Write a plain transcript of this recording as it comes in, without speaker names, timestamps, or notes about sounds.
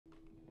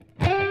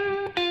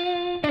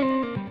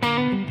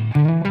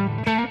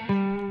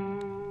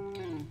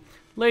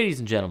Ladies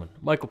and gentlemen,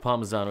 Michael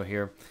Palmisano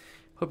here.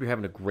 Hope you're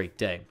having a great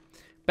day.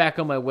 Back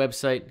on my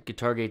website,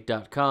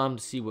 guitargate.com,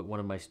 to see what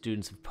one of my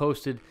students have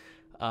posted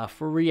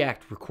for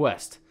React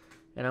request.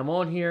 And I'm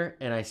on here,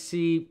 and I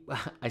see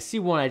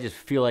one I just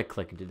feel like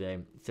clicking today.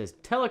 It says,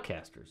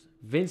 Telecasters,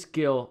 Vince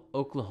Gill,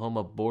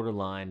 Oklahoma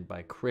Borderline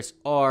by Chris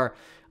R.,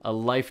 a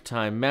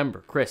lifetime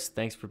member. Chris,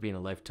 thanks for being a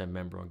lifetime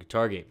member on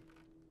Guitargate.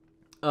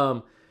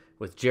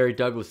 With Jerry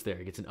Douglas there,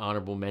 he gets an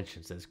honorable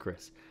mention, says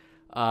Chris.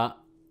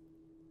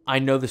 I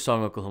know the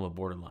song Oklahoma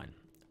Borderline.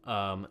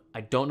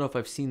 I don't know if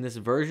I've seen this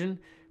version,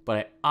 but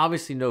I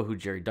obviously know who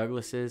Jerry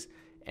Douglas is.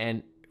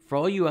 And for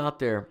all you out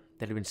there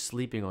that have been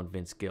sleeping on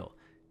Vince Gill,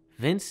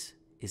 Vince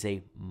is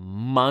a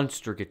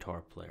monster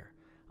guitar player.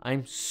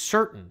 I'm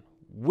certain,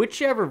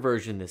 whichever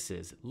version this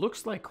is, it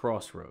looks like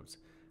Crossroads,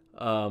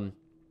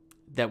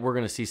 that we're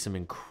going to see some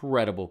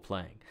incredible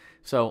playing.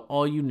 So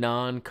all you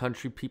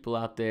non-country people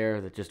out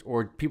there that just,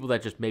 or people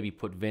that just maybe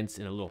put Vince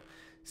in a little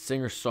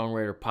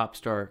singer-songwriter, pop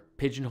star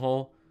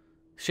pigeonhole,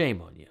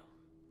 shame on you.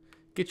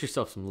 Get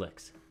yourself some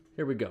licks.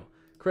 Here we go.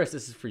 Chris,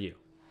 this is for you.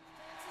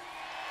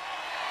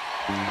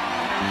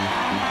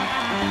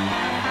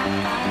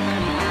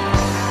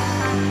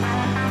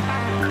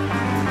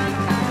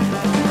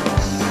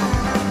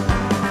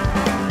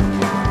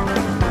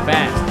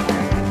 Fast.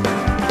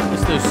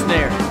 It's those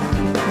snares.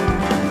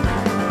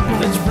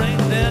 Let's bring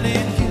down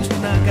in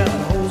Houston. I got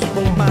holes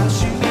for my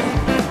shoes.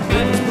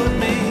 Let's put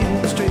me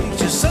on the street.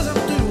 She says I'm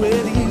through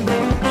with you.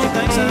 She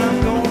thinks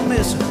I'm gonna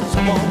miss her.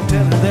 Someone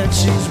tell her that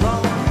she's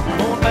wrong.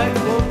 Going back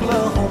to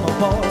Oklahoma,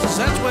 boys.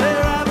 That's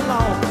where I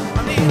belong.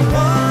 I need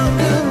one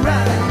good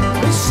ride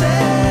to be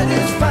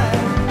satisfied.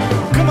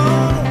 Come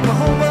on,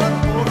 Oklahoma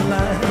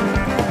Borderline.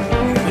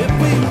 If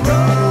we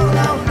roll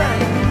all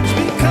night,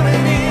 she'll be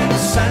coming in the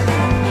sight.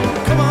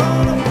 Come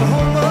on,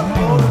 Oklahoma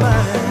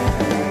Borderline.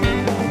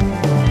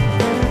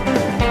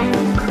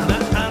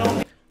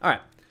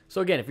 So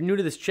again, if you're new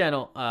to this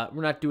channel,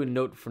 we're not doing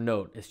note for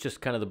note. It's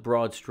just kind of the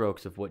broad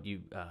strokes of what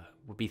you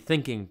would be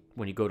thinking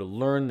when you go to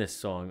learn this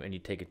song and you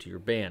take it to your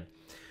band.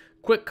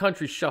 Quick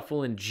country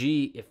shuffle in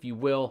G, if you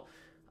will.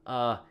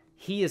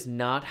 He is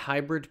not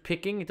hybrid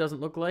picking, it doesn't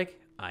look like.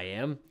 I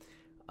am.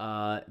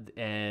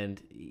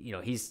 And, you know,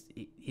 he's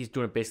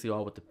doing it basically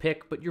all with the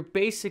pick. But your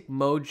basic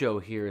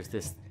mojo here is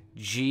this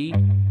G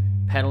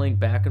pedaling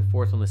back and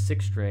forth on the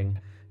 6th string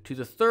to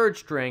the 3rd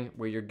string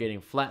where you're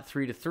getting flat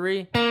 3 to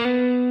 3.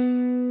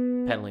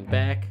 Pedaling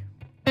back,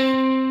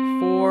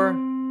 4,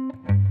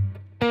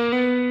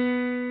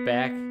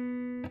 back,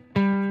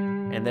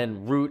 and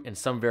then root and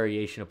some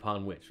variation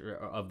upon which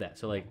of that.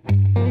 So like,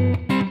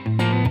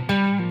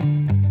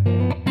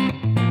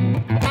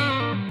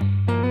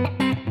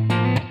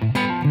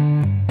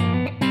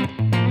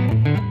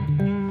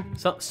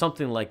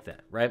 something like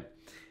that, right?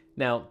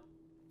 Now,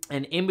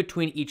 and in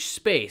between each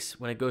space,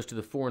 when it goes to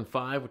the 4 and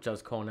 5, which I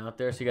was calling out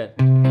there, so you got.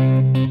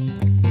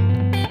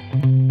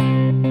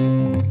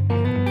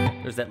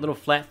 There's that little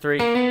flat 3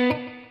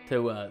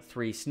 to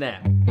 3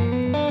 snap.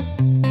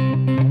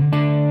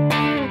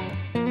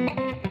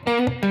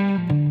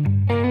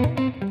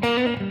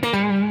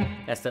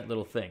 That's that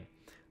little thing.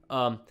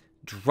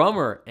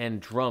 Drummer and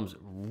drums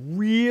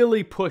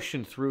really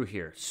pushing through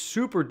here.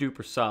 Super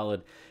duper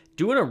solid.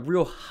 Doing a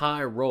real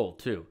high roll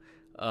too.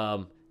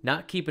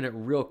 Not keeping it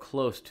real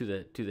close to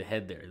the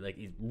head there. Like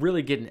he's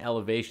really getting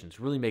elevations,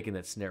 really making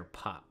that snare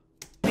pop.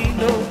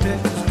 No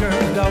Texas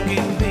girl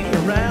dogging me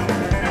around.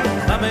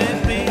 I'm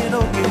in being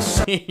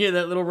okay. You hear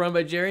that little run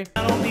by Jerry?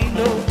 I don't need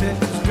no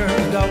Texas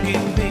girl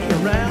dogging me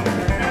around.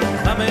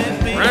 I'm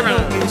in being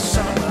okay.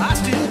 Summer, I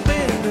still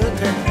been good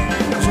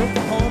town.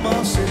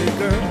 Oklahoma City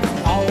girl,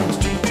 always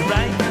treat you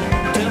right.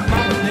 Tell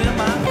mama and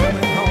them I'm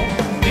coming home.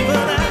 Leave her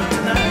out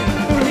tonight.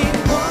 I need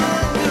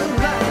one good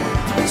ride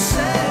to be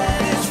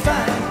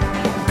satisfied.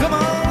 Come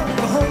on,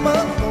 Oklahoma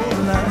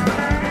Borderline.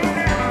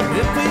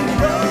 If we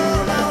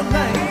roll all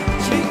night,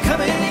 she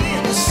coming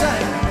in the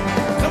sight.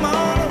 Come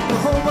on,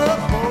 Oklahoma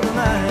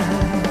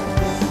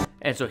Borderline.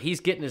 And so he's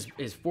getting his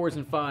 4s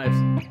and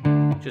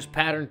 5s, just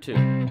pattern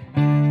 2.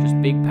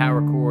 Just big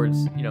power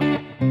chords, you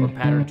know, or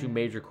pattern 2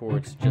 major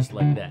chords, just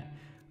like that.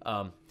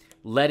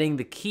 Letting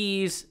the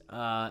keys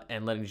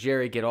and letting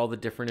Jerry get all the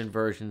different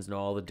inversions and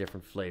all the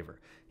different flavor.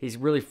 He's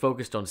really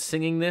focused on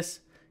singing this,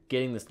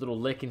 getting this little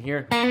lick in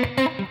here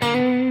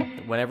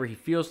whenever he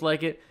feels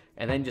like it,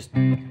 and then just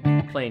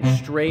playing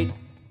straight.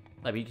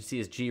 Like you can see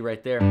his G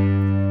right there.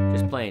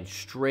 Just playing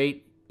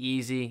straight,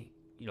 easy,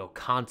 you know,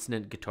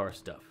 consonant guitar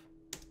stuff.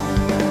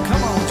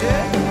 Come on,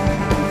 Jack.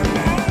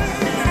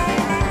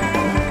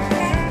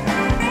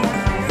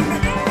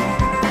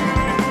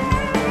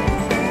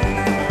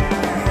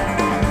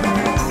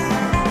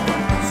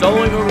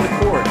 Soloing over the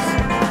chords.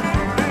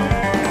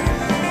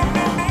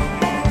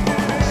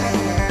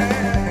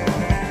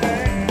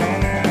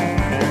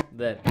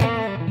 That.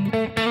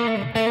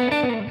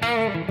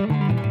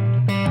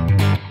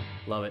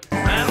 Love it.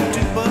 Round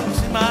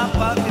 $2 in my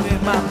pocket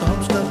and my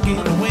thumb stuck in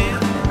the wind.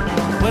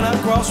 When I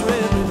cross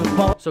Red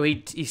River. So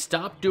he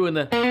stopped doing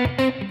the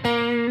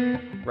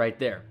right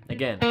there.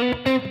 Again,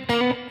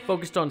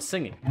 focused on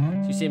singing.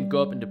 So you see him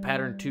go up into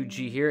pattern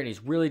 2G here, and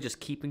he's really just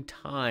keeping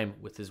time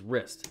with his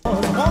wrist.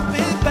 Won't be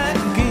back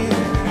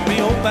again.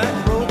 Me old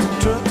back roads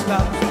and truck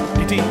stops.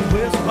 18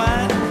 wheels of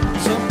wine.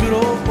 Some good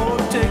old boy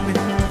to take me to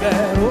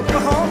that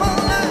Oklahoma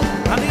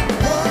line. I need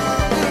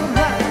one good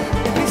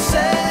ride. Be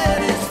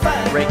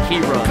satisfied. Great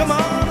key runs. Come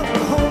on,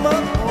 Oklahoma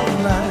all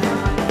night.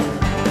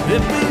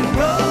 If we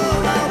roll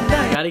all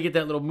night. Gotta get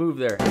that little move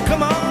there.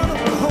 Come on,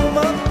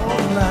 Oklahoma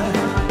all night.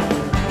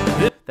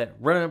 That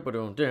run up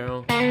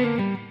down.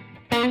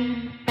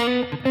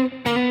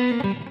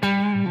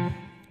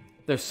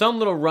 There's some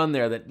little run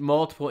there that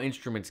multiple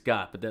instruments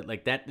got, but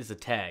that is a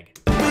tag.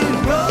 We roll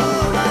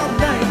all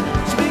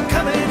night. She'll be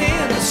coming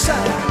in the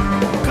side.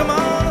 Come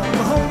on,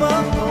 Oklahoma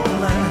all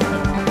night.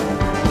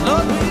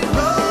 Lord, we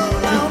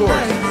roll all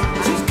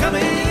night. She's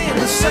coming in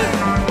the side.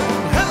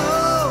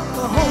 Hello,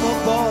 Oklahoma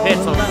ball.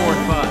 Hits on 4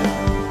 and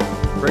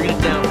 5. Bringing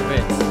it down for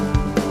Vince.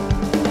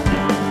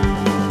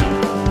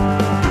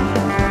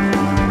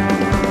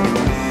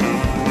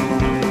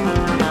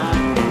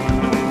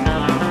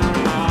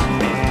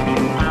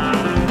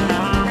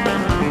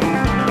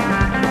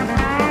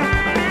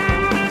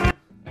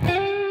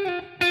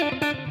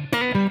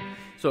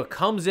 So it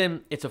comes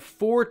in, it's a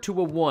 4 to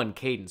a 1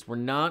 cadence. We're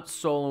not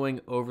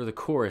soloing over the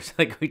chorus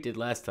like we did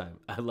last time.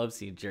 I love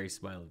seeing Jerry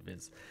smile at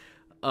Vince.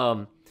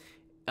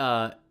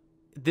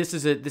 This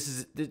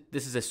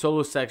is a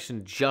solo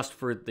section just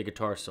for the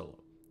guitar solo,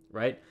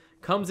 right?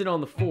 Comes in on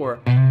the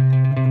 4,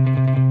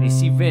 and you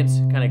see Vince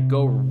kind of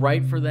go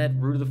right for that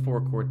root of the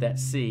 4 chord, that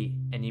C,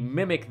 and you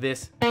mimic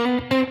this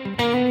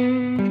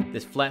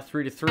flat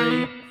 3 to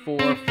 3, 4,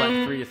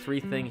 flat 3 to 3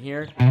 thing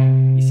here.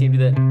 You see him do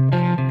that.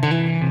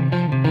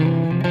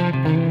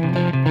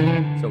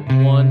 So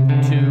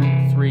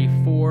 1, 2, 3,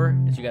 4.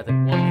 As you got that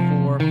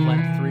 1, 4,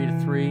 flat 3 to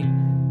 3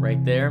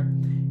 right there.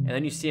 And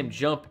then you see him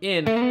jump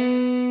in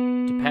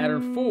to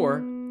pattern 4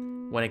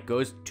 when it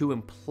goes to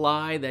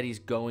imply that he's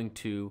going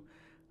to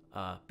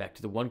back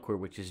to the 1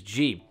 chord, which is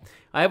G.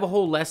 I have a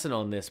whole lesson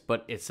on this,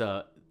 but it's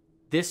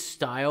this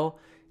style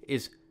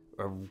is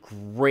a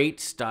great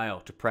style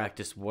to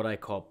practice what I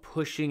call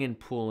pushing and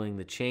pulling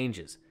the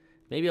changes.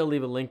 Maybe I'll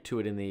leave a link to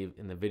it in the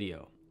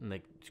video, in the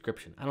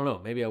description. I don't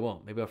know. Maybe I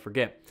won't. Maybe I'll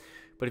forget.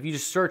 But if you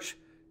just search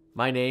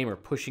my name or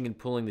pushing and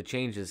pulling the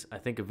changes, I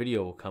think a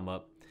video will come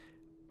up.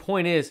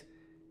 Point is,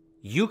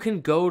 you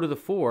can go to the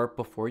 4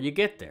 before you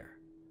get there.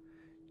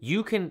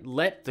 You can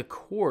let the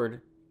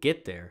chord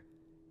get there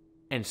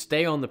and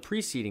stay on the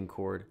preceding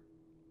chord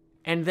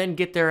and then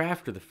get there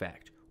after the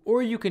fact.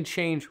 Or you can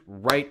change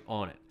right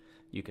on it.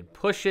 You can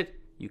push it,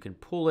 you can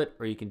pull it,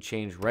 or you can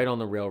change right on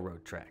the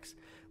railroad tracks.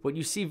 What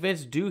you see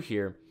Vince do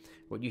here,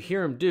 what you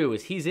hear him do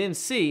is he's in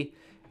C,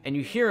 and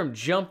you hear him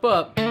jump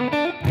up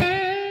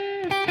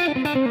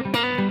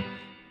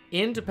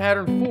into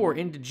pattern 4,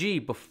 into G,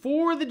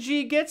 before the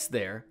G gets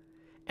there.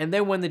 And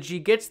then when the G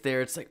gets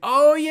there, it's like,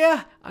 oh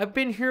yeah, I've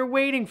been here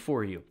waiting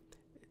for you.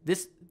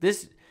 This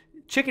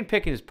chicken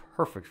picking is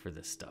perfect for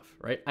this stuff,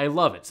 right? I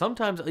love it.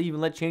 Sometimes I'll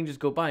even let changes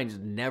go by and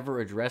just never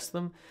address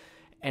them,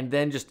 and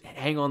then just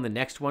hang on the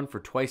next one for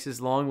twice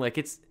as long. Like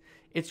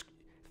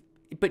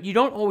but you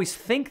don't always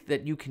think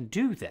that you can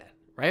do that,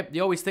 right?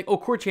 You always think, oh,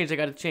 chord change, I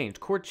got to change.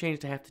 Chord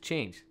change, I have to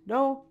change.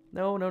 No.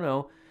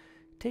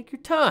 Take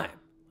your time.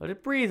 Let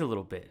it breathe a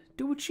little bit.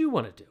 Do what you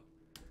want to do.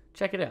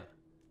 Check it out.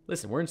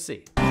 Listen, we're in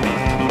C.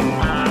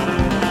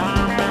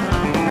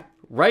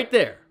 Right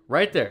there.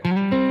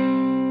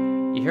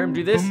 You hear him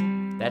do this?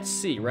 That's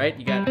C, right?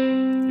 You got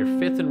your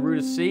 5th and root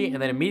of C,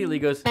 and then immediately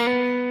goes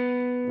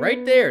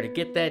right there to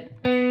get that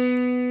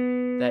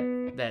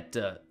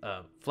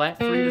flat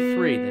 3 to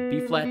 3, that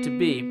B flat to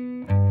B,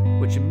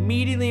 which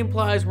immediately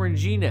implies we're in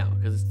G now,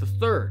 because it's the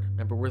 3rd.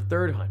 Remember, we're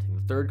 3rd hunting.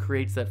 The 3rd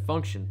creates that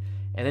function.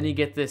 And then you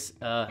get this,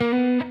 if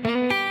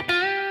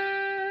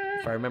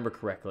I remember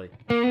correctly.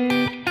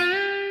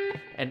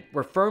 And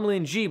we're firmly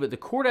in G, but the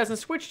chord hasn't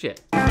switched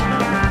yet. There.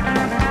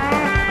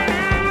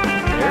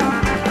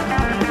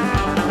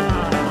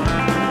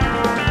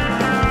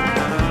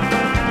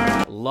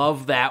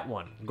 Love that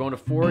one. I'm going to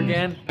 4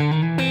 again.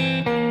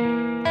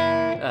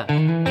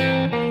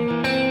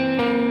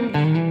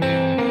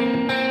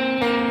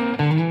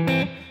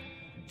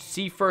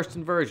 C first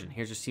inversion.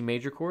 Here's your C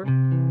major chord.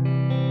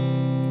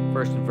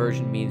 First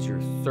inversion means your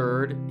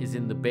 3rd is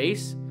in the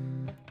bass.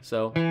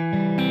 So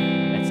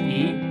that's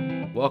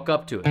E. Walk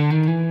up to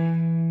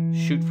it.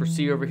 Shoot for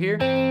C over here.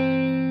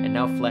 And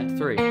now flat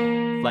 3.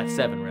 Flat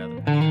 7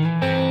 rather.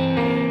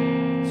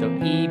 So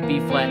E, B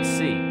flat,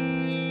 C.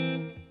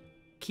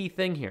 Key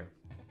thing here.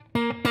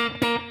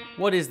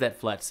 What is that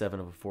flat 7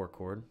 of a 4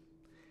 chord?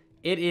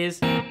 It is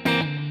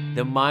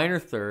the minor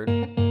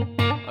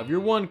 3rd of your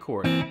 1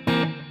 chord.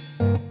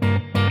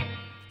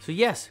 So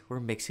yes, we're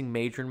mixing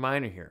major and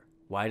minor here.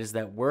 Why does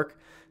that work?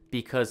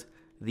 Because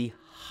the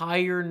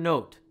higher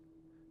note,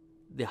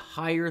 the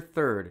higher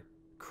 3rd,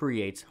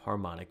 creates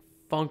harmonic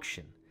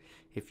function.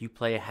 If you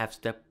play a half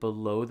step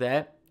below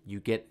that, you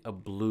get a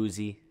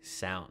bluesy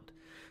sound.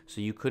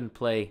 So you couldn't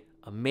play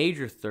a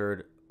major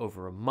 3rd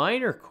over a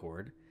minor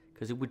chord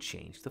because it would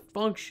change the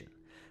function.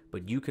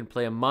 But you can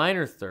play a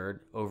minor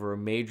third over a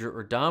major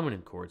or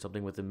dominant chord,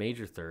 something with a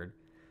major third,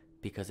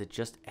 because it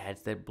just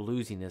adds that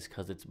bluesiness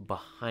because it's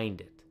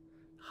behind it.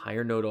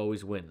 Higher note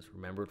always wins.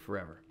 Remember it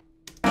forever.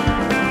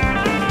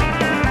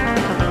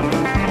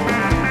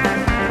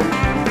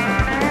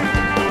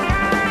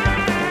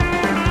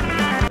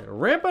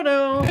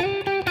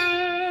 Ramp-a-do.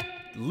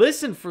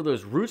 Listen for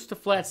those roots to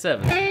flat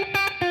 7.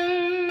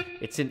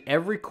 It's in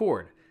every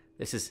chord.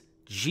 This is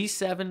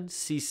G7,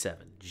 C7,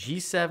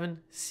 G7,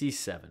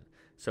 C7.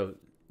 So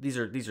these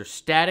are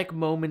static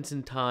moments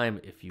in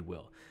time, if you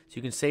will. So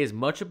you can say as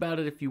much about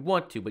it if you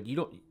want to, but you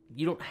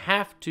don't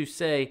have to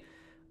say,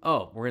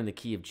 oh, we're in the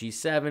key of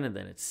G7 and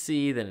then it's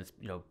C, then it's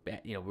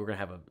we're gonna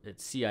have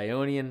it's C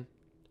Ionian.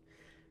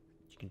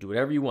 You can do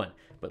whatever you want,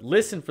 but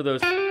listen for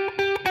those.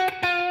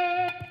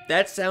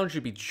 That sound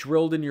should be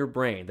drilled in your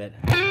brain.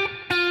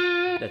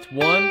 That's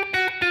 1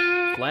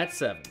 flat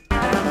 7.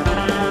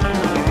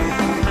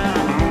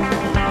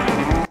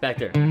 Back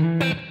there.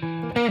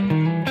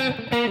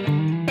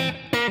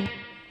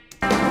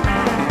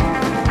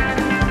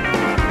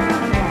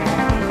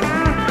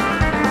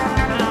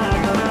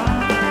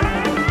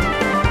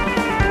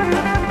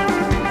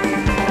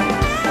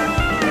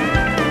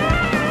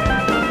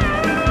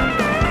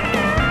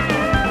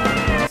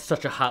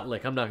 Such a hot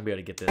lick. I'm not gonna be able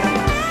to get this.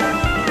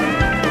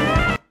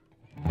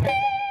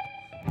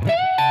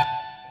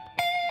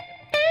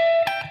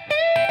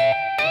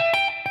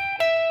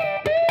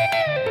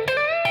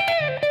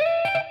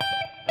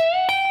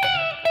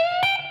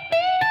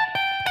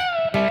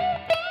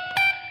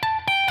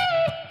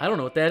 I don't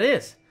know what that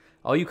is.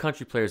 All you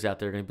country players out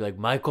there are gonna be like,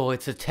 Michael,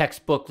 it's a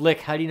textbook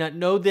lick. How do you not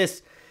know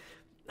this?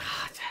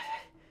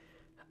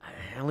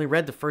 I only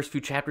read the first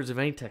few chapters of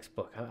any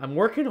textbook. I'm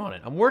working on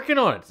it. I'm working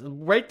on it.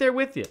 I'm right there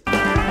with you.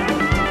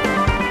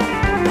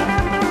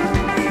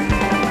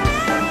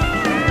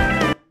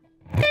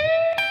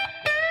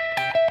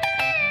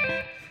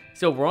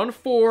 So we're on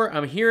 4.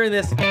 I'm hearing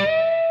this.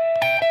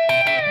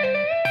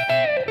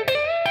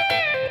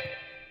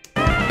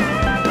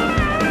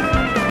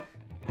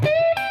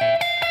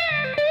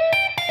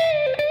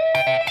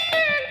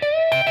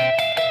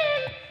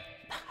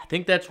 I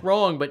think that's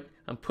wrong, but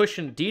I'm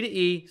pushing D to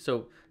E,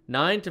 so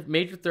 9 to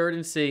major third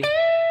and C,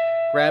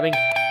 grabbing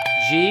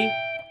G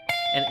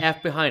and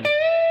F behind it.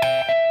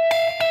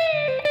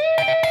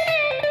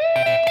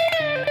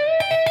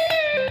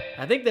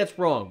 I think that's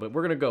wrong, but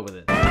we're gonna go with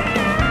it.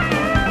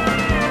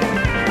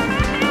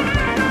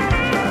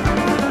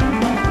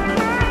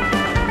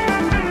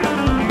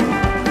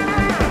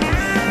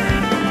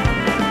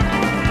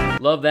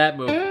 Love that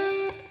move.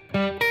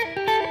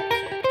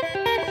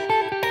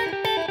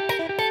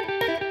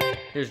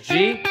 Here's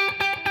G,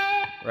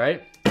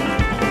 right?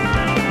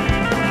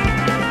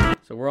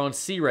 So we're on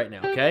C right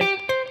now,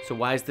 okay? So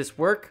why does this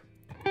work?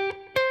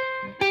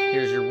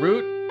 Here's your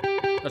root.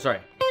 Oh, sorry.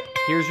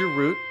 Here's your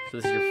root. So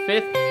this is your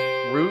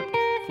 5th root,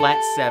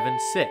 flat 7,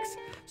 6.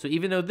 So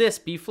even though this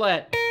B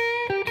flat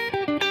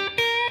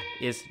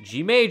is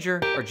G major,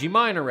 or G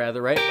minor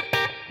rather, right?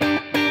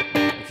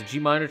 It's a G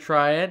minor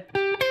triad.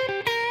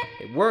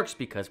 It works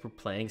because we're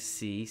playing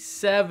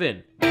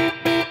C7.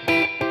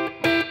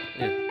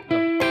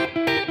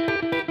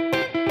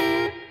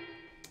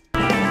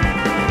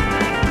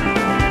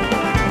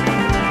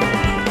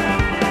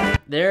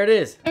 There it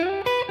is.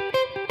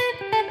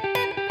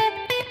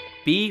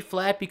 B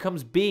flat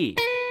becomes B.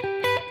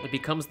 It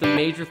becomes the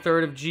major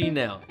third of G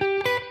now.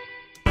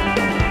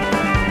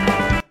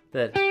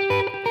 That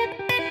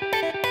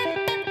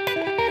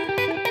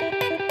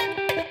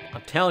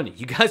I'm telling you,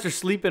 you guys are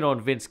sleeping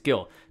on Vince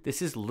Gill. This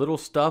is little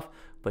stuff,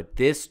 but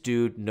this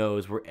dude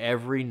knows where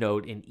every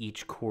note in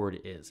each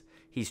chord is.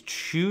 He's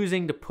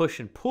choosing to push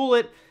and pull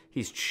it.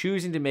 He's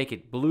choosing to make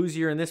it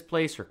bluesier in this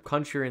place or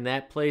countryer in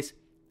that place.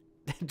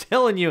 I'm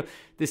telling you,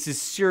 this is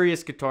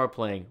serious guitar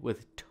playing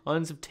with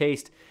tons of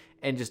taste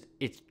and just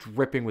it's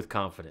dripping with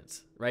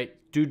confidence, right?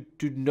 Dude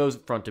knows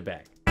it front to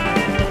back.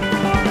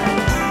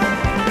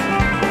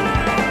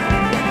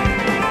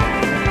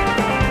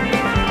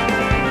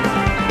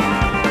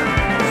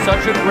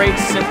 Such a great,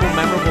 simple,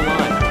 memorable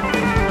line.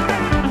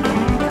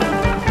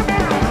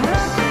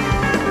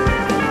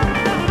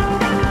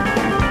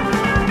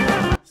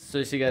 So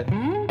you got.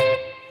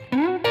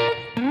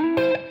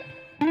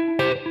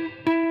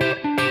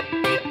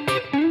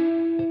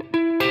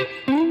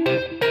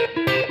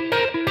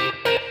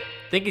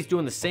 I think he's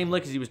doing the same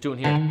lick as he was doing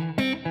here.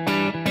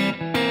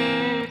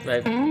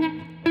 Right.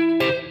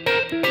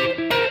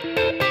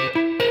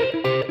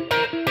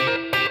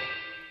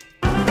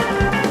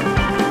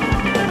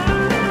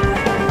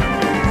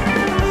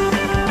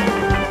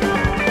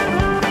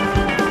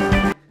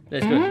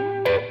 That's good.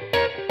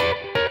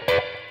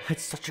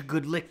 That's such a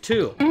good lick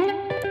too.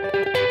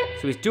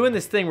 So he's doing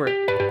this thing where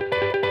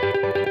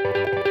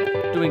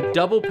doing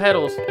double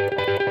pedals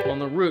on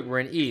the root. We're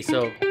in E,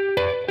 so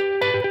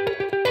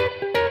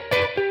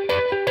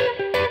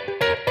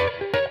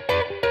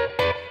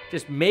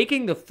just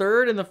making the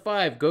 3rd and the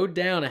 5 go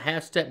down a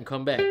half step and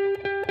come back.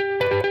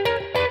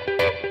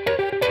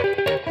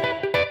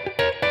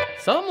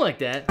 Something like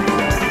that.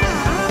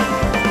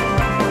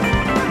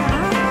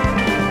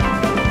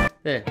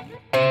 There.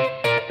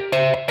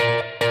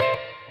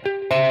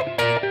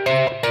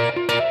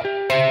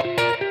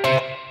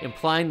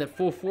 Implying that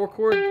full 4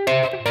 chord. And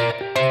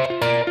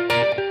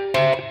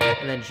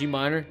then G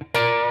minor.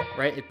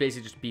 Right? It's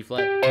basically just B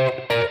flat.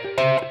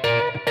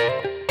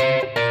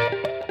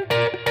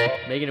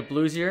 Making it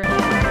bluesier.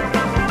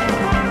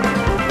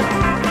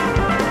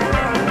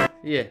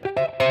 Yeah.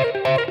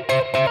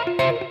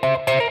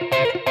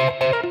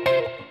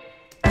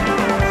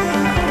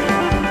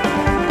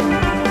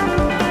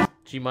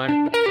 G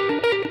minor.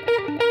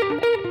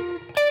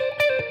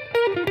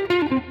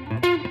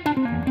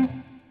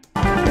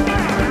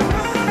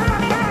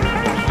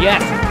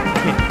 Yes.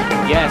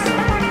 Yes.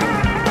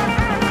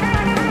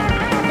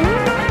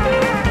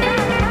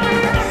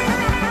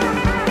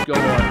 Go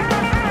on.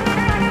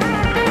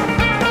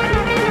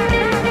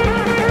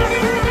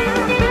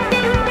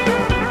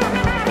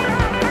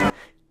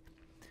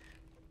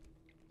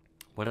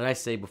 What did I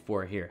say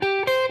before here?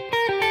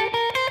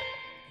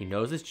 He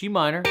knows it's G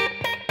minor.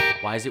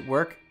 Why does it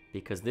work?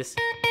 Because this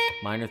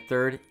minor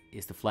third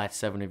is the flat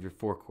 7 of your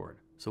 4 chord.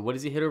 So what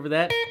does he hit over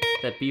that?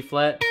 That B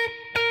flat?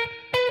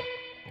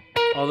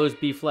 All those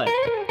B flat. You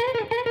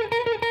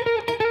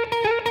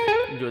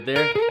can do it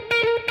there.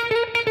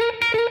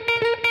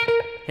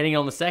 Hitting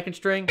on the 2nd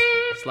string,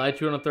 slide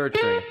 2 on the 3rd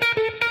string.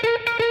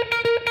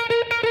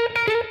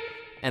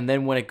 And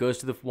then when it goes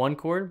to the 1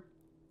 chord,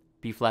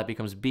 B flat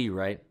becomes B,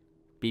 right?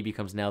 B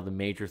becomes now the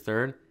major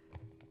 3rd.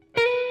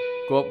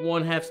 Go up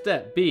 1/2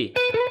 step, B.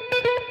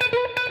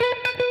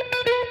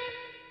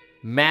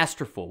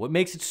 Masterful. What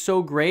makes it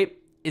so great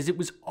is it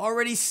was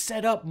already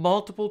set up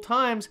multiple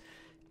times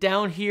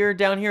down here,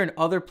 and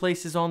other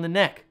places on the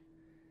neck.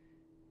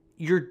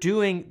 You're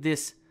doing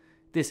this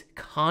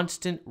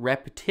constant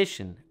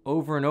repetition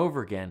over and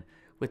over again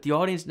with the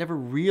audience never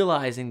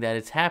realizing that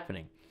it's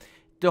happening.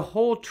 The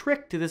whole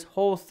trick to this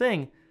whole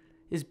thing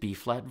is B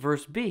flat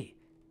verse B,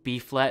 B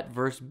flat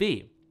verse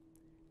B.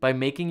 By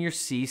making your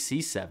C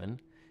C7,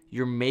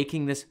 you're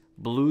making this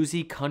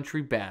bluesy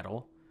country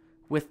battle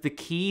with the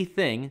key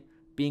thing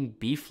being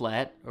B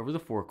flat over the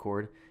 4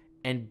 chord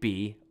and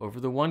B over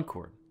the 1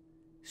 chord.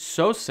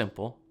 So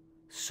simple,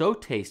 so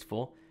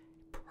tasteful,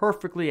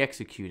 perfectly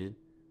executed.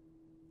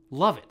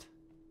 Love it.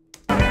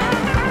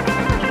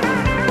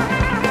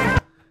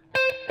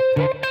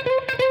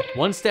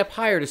 One step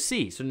higher to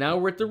C. So now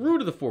we're at the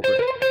root of the 4 chord.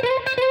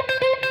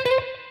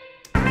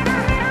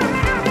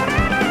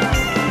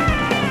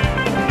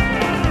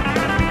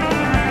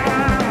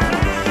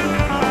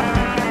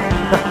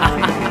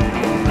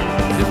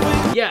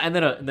 Yeah, and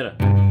then a.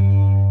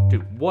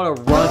 Dude, what a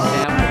run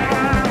that was.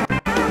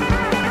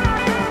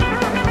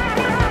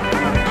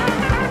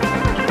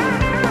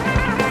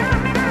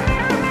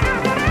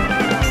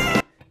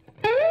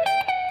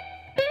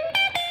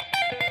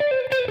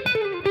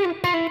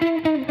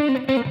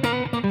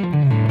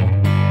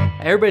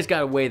 Everybody's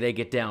got a way they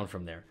get down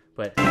from there,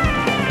 but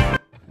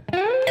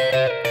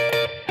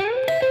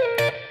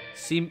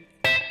C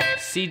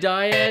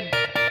diad,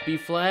 B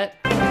flat.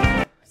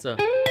 So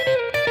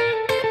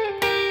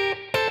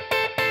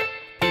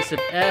piece of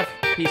F,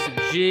 piece of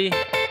G.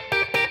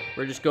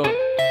 We're just going.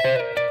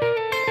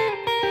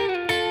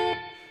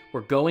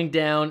 We're going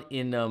down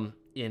in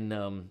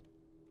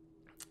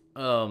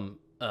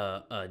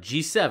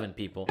G7,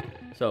 people.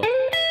 So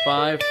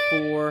 5,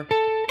 4,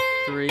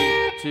 3,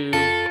 2.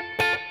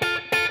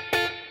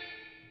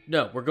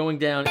 No, we're going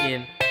down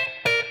in.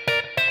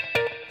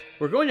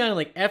 We're going down in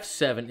like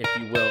F7, if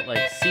you will,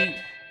 like C.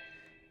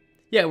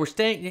 Yeah, we're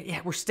staying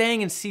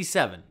in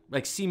C7,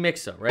 like C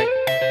mixo, right?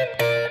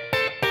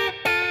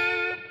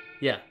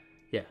 Yeah,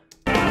 yeah.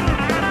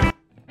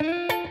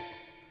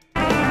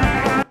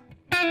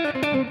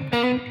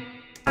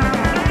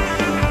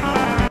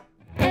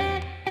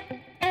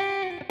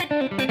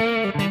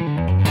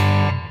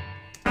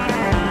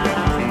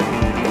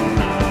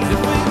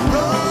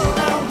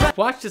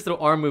 Watch this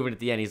little arm movement at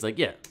the end. He's like,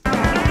 yeah.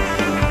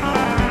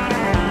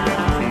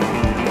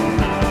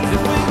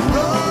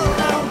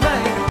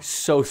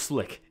 So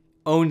slick.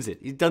 Owns it.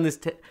 He's done this.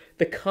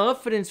 The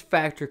confidence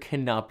factor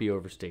cannot be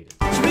overstated.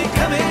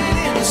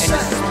 And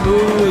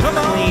smooth,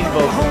 clean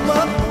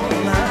vocals.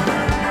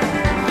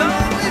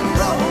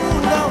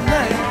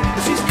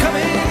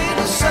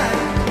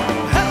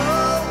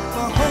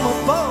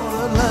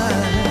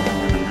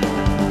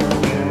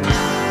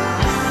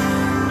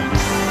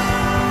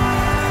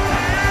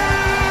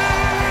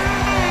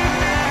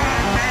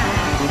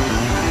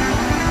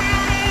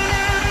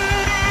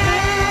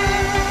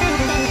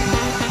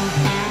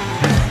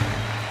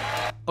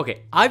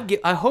 Okay,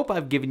 I hope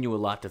I've given you a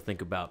lot to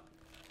think about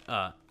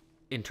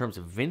in terms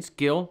of Vince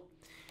Gill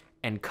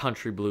and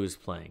country blues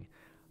playing.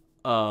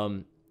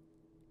 I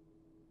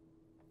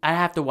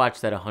have to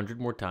watch that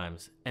 100 more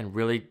times and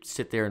really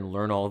sit there and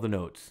learn all the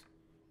notes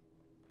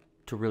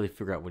to really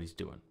figure out what he's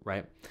doing,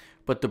 right?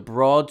 But the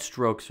broad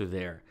strokes are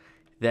there.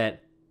 That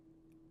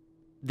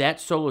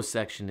solo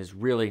section is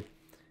really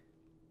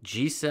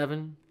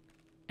G7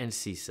 and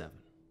C7.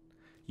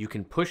 You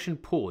can push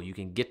and pull. You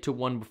can get to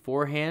one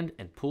beforehand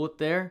and pull it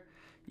there.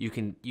 You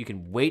can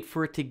wait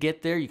for it to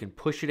get there. You can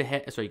push it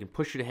ahead. Sorry, you can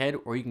push it ahead,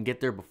 or you can get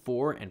there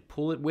before and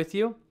pull it with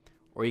you,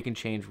 or you can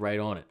change right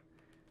on it.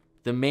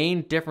 The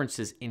main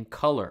differences in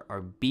color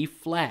are B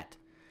flat,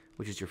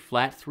 which is your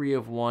flat 3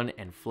 of 1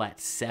 and flat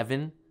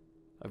 7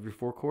 of your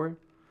 4 chord,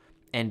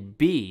 and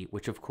B,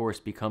 which of course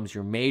becomes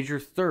your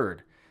major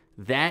third.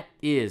 That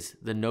is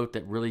the note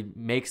that really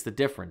makes the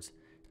difference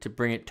to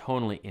bring it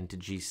tonally into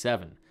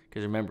G7.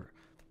 Because remember,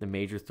 the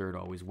major third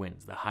always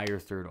wins. The higher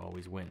third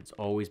always wins.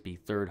 Always be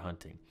third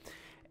hunting.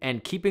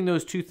 And keeping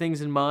those two things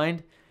in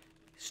mind,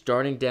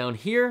 starting down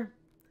here,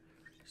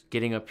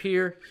 getting up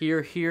here,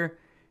 here,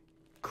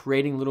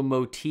 creating little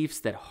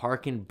motifs that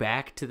harken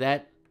back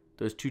to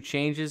those two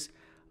changes.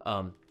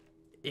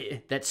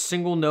 That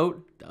single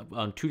note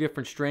on 2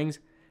 different strings,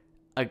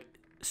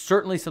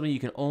 certainly something you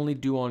can only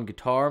do on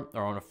guitar,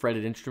 or on a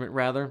fretted instrument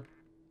rather.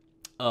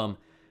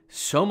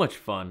 So much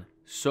fun,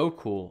 so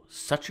cool,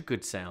 such a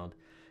good sound.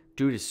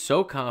 Dude is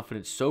so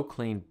confident, so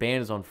clean.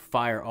 Band is on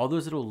fire. All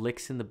those little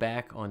licks in the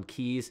back on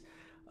keys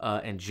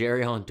and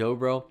Jerry on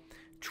dobro.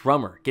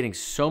 Drummer getting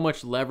so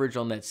much leverage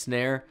on that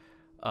snare,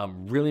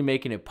 really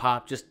making it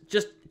pop. Just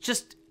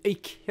a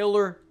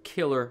killer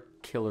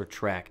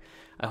track.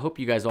 I hope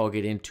you guys all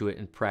get into it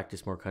and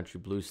practice more country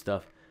blues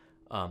stuff.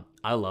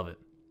 I love it.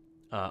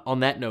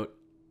 On that note,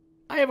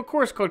 I have a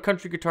course called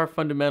Country Guitar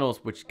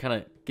Fundamentals, which kind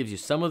of gives you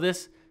some of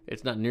this.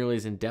 It's not nearly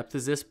as in-depth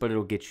as this, but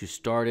it'll get you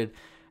started.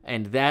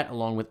 And that,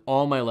 along with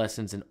all my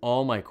lessons and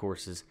all my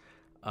courses,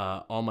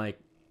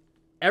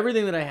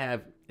 everything that I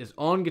have is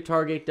on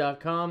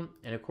GuitarGate.com.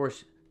 And of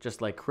course,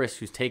 just like Chris,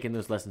 who's taken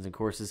those lessons and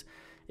courses,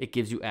 it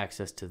gives you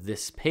access to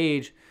this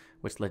page,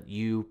 which let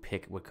you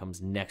pick what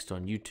comes next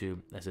on YouTube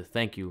as a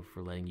thank you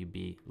for letting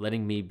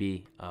me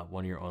be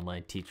one of your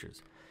online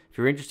teachers. If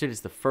you're interested,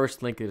 it's the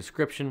first link in the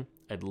description.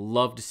 I'd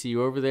love to see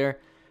you over there.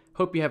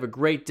 Hope you have a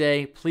great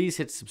day. Please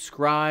hit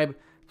subscribe.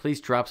 Please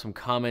drop some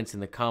comments in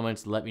the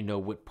comments to let me know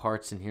what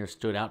parts in here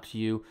stood out to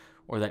you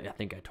or that I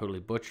think I totally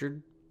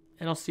butchered.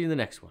 And I'll see you in the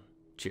next one.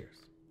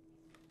 Cheers.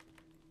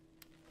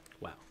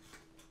 Wow.